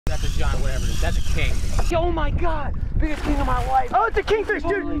that's a giant, whatever it is. That's a king. Oh my god! Biggest king of my life. Oh, it's a kingfish,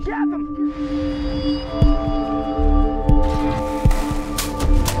 dude! Grab him!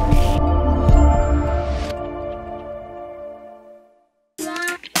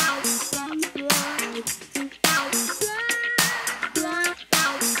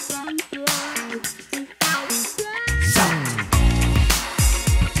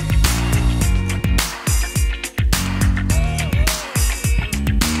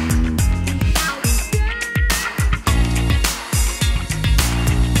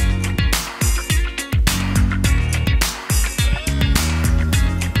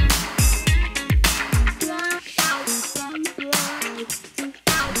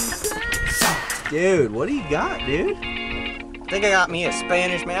 Dude, what do you got, dude? I think I got me a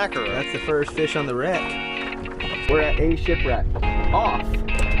Spanish mackerel. That's the first fish on the wreck. We're at a shipwreck. Off.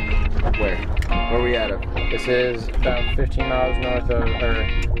 Where? Where are we at? This is about 15 miles north of, or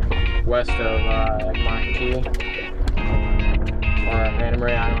west of Egmont Key. Or Anna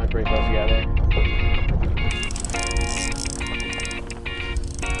Maria Island, pretty close together.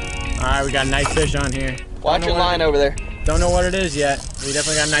 Alright, we got a nice fish on here. Watch your line over there. Don't know what it is yet. We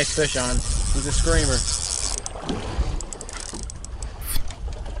definitely got a nice fish on. He's a screamer.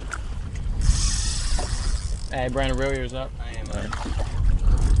 Hey, Brandon, reel yours up. I am. Right.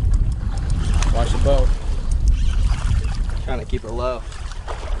 Watch the boat. Trying to keep her low,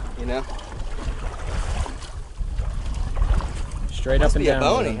 you know? Straight Must up and be down. a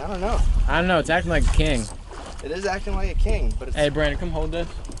bony. I don't know. I don't know. It's acting like a king. It is acting like a king, but it's... Hey, Brandon, come hold this.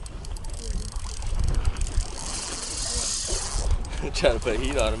 I'm trying to put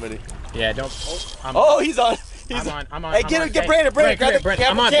heat on him, but he... Yeah, don't. Oh, he's on. He's I'm on. Hey, get Brandon. Grab the Brandon.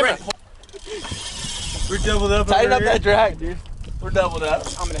 I'm on. camera. We're doubled up. Tighten up that drag, dude. We're doubled up.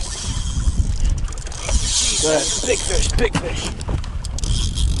 I'm gonna. Good. Big fish, big fish.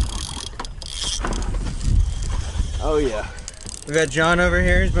 Oh yeah. We got John over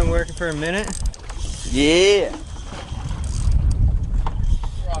here. He's been working for a minute. Yeah.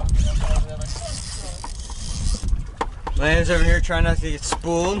 Landon's over here trying not to get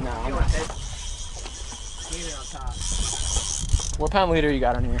spooled. No, I'm not. What pound leader you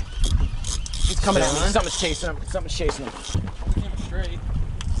got on here? He's coming at me. Something's chasing him. Something's chasing him. Straight.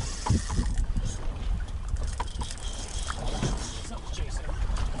 Something's chasing him.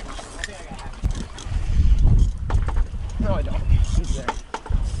 I think I got half. No, I don't. He's there.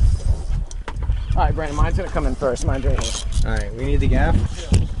 All right, Brandon. Mine's gonna come in first. Mine's right here. All right, we need the gaff.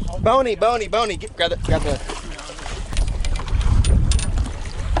 Bony. Grab the.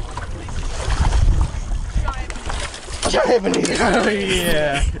 Giant bonita. Oh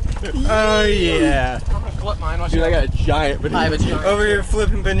yeah. Oh yeah. I'm gonna flip mine. Dude, I got a giant bonita. I have a giant. Over here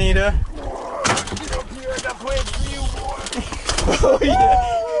flipping bonita. Oh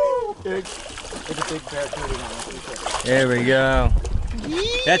yeah. It's a big barracuda. There we go.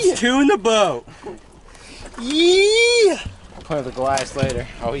 Yeah. That's two in the boat. Yeah. Play with the Goliath later.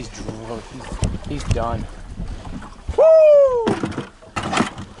 Oh, he's drunk. He's done. Woo!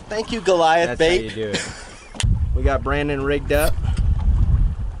 Thank you, Goliath That's bait. how you do it. We got Brandon rigged up.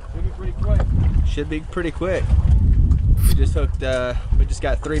 Should be pretty quick. Should be pretty quick. We just hooked. We just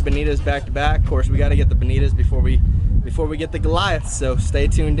got 3 bonitas back to back. Of course, we got to get the bonitas before we get the Goliaths. So stay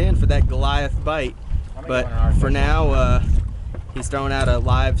tuned in for that Goliath bite. But for now, he's throwing out a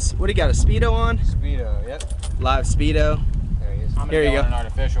live. What do you got? A Speedo on? Speedo, yep. Live Speedo. There he is. Here you go. An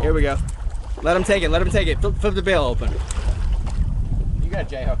artificial. Here we go. Let him take it. Let him take it. Flip the bail open. You got a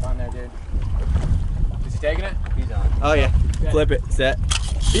J hook on there, dude. Is he taking it? He's on. Oh yeah. Good. Flip it. Set.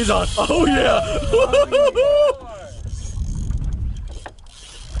 He's on. Oh yeah.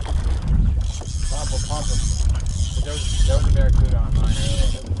 Pump him. There was a barracuda on mine earlier.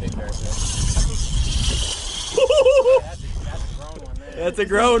 That was a big barracuda. That's a grown one there. That's a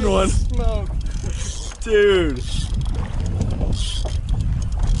grown one. Smoke. Dude.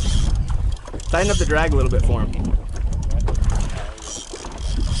 Tighten up the drag a little bit for him.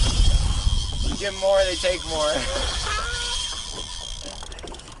 You give more, they take more.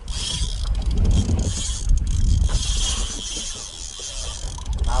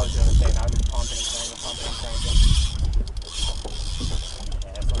 I was doing the same. I was just pumping and cranking.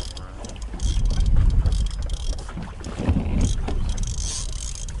 Yeah, that's what's fun.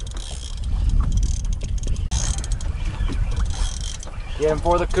 Get him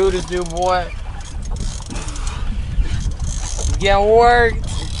for the cooties, dude, boy. He's getting worked.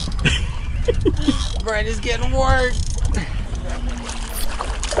 Brandon's getting worked.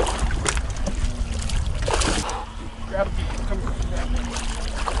 Grab him. Come.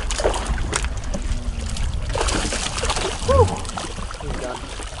 Woo. He's done.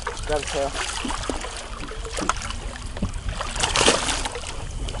 Grab a tail.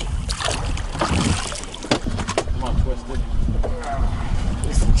 I'm all twisted.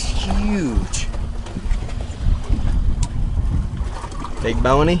 This is huge. Big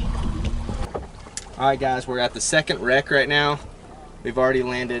bony. All right, guys, we're at the second wreck right now. We've already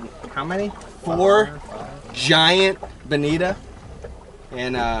landed how many? 4 giant bonita,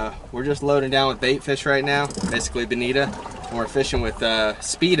 and we're just loading down with bait fish right now. Basically bonita, and we're fishing with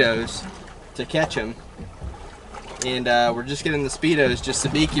speedos to catch them. And we're just getting the speedos, just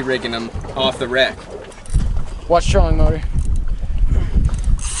sabiki rigging them off the wreck. Watch trolling motor.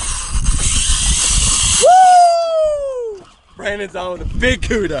 Brandon's on with a big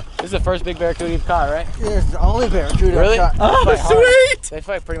cuda. This is the first big barracuda you've caught, right? Yeah, it's the only barracuda Really? I've caught. Oh, sweet! They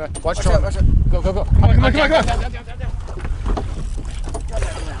fight pretty much. Watch Watch trolling. out, watch out. Go, go, go. Come on, come on, come on, come on. Down, down, down, down.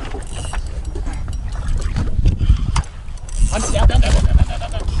 Down, down, down, down, down,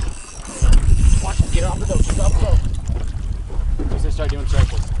 down, down. Watch him get off the boat. Get off the boat. He's gonna start doing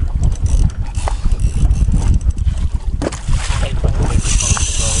circles.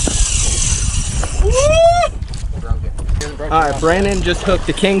 All right, Brandon just hooked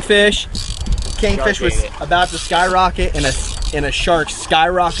the kingfish. Kingfish was about to skyrocket, and a shark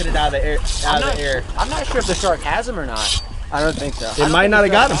skyrocketed out of the air. I'm not sure if the shark has him or not. I don't think so. It might not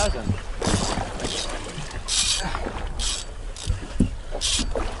have got him.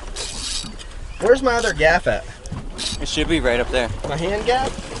 Where's my other gaff at? It should be right up there. My hand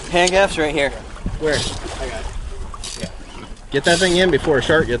gaff? Hand gaff's right here. Where? I got it. Yeah. Get that thing in before a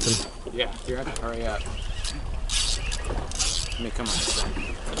shark gets him. Yeah, you're gonna have to hurry up. Let me come on.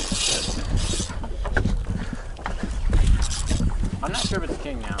 I'm not sure if it's a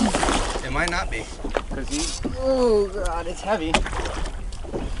king now. It might not be. Cause he. Oh god, it's heavy.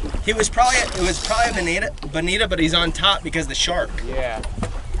 It was probably a bonita, but he's on top because of the shark. Yeah.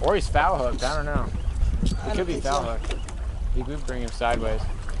 Or he's foul hooked. I don't know. It could be foul hooked. He would bring him sideways.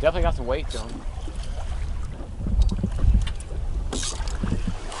 Definitely got some weight to him.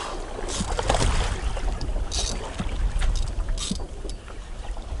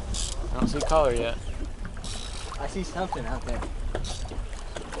 I don't see color yet. I see something out there.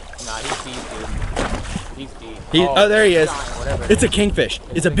 Nah, he's deep, dude. He's deep. Oh, there he is. Giant, whatever it It's a is. kingfish.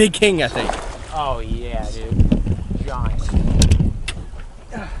 It's a big king, I think. Oh yeah, dude. Giant.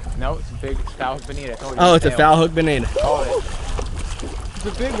 No, it's a big foul hook bonita. Oh, it's a foul hook bonita. Called it. It's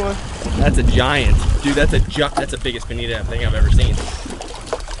a big one. That's a giant. Dude, that's the biggest bonita thing I've ever seen.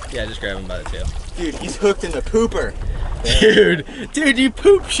 Yeah, just grab him by the tail. Dude, he's hooked in the pooper. Dude, you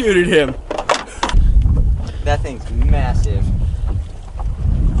poop shooted him. That thing's massive.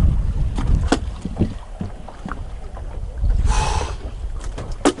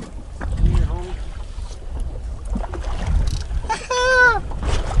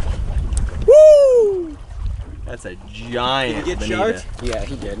 Woo! That's a giant Did you get bonita. sharks? Yeah,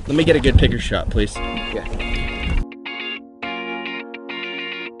 he did. Let me get a good picture shot, please. Yeah.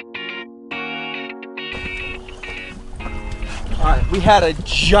 Alright, we had a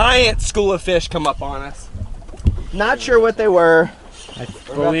giant school of fish come up on us. Not sure what they were. I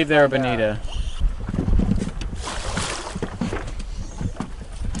believe they're a bonita.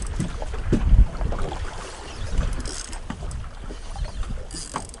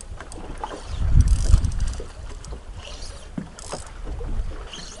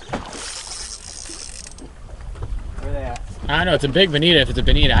 Where they at? I don't know, it's a big bonita if it's a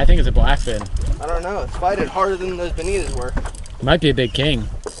bonita. I think it's a blackfin. I don't know, it's fighting harder than those bonitas were. Might be a big king.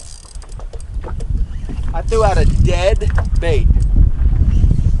 I threw out a dead bait.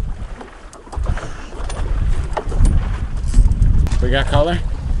 We got color?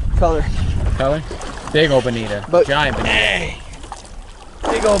 Color. Color? Big old bonita. But- Giant bonita. Hey!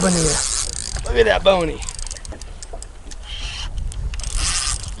 Big old bonita. Look at that bony.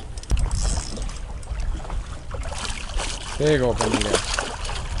 Big old bonita.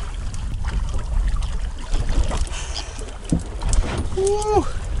 Woo!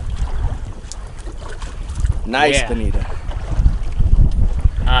 Nice Yeah. bonita.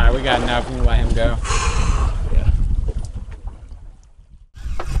 Alright, we got enough. We can let him go.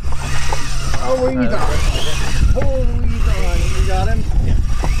 Oh, where you got him? Oh, you got him?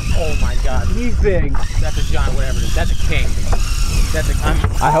 Oh my god. He's big. That's a giant, whatever it is. That's a king. That's a king.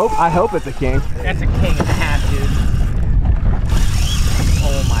 I hope it's a king. That's a king and a half, dude.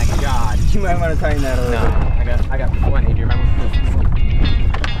 Oh my god. You might want to tighten that a little No, I got plenty. Do you remember?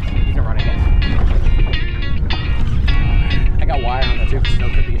 He's gonna run again. I got wire on that too, because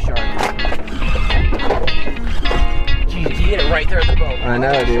it could be a shark. Jesus, he hit it right there at the boat. I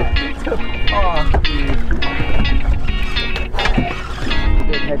know, dude. Oh, dude.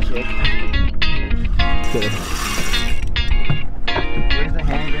 Big head shake. Good. Where's the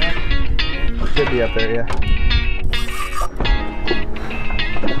hand grab? Should be up there, yeah.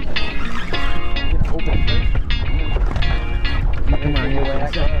 Come on, you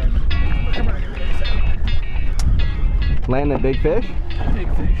Landing a big fish? Big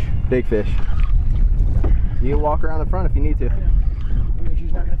fish. Big fish. You can walk around the front if you need to. Make sure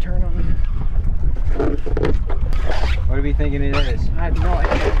he's not gonna turn on me. What are we thinking it is? I have no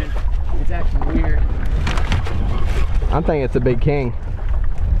idea. It's actually weird. I'm thinking it's a big king.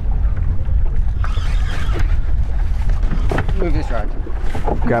 Move this rod.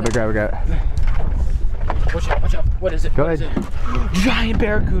 Grab it, grab it, grab it. Watch out, watch out. What is it? Go What ahead. is it? Giant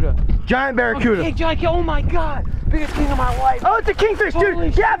barracuda. Giant barracuda. Big giant, oh my god. Biggest king of my life. Oh, it's a kingfish, dude. Holy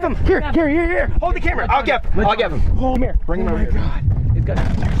Grab him. Here, here, here, here. Hold the camera. I'll get him. I'll get him. Oh, Come here. Bring him over here. God. It's got 2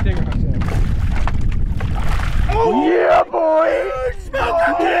 stinger hooks in it. Oh, yeah, boy.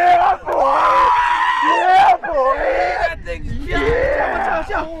 Yeah, boy. Yeah, boy. That thing's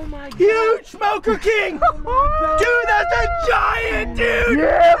giant. Oh my god. Huge smoker king. Dude, that's a giant, dude.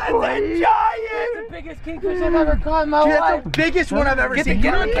 Yeah, boy. That's a giant. The biggest kingfish I've ever caught in my Dude, life. that's the biggest one I've ever seen.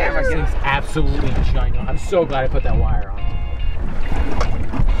 Get on camera. This thing's absolutely giant. I'm so glad I put that wire on.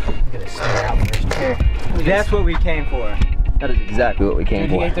 Look at this snare out there. That's what we came for. That is exactly what we came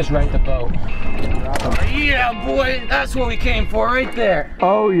Dude, he for. ate this right at the boat. Yeah, boy. That's what we came for right there.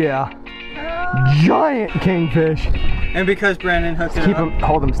 Oh, yeah. Giant kingfish. And because Brandon hooked it Keep up. him,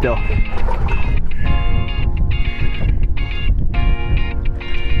 hold him still.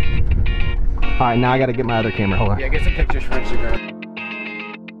 All right, now I gotta get my other camera. Hold on. Yeah, get some pictures for Instagram.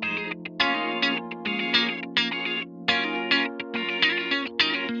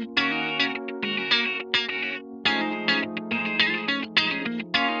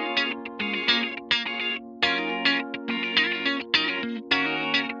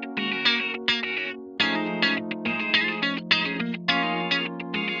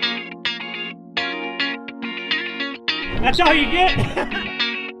 That's all you get?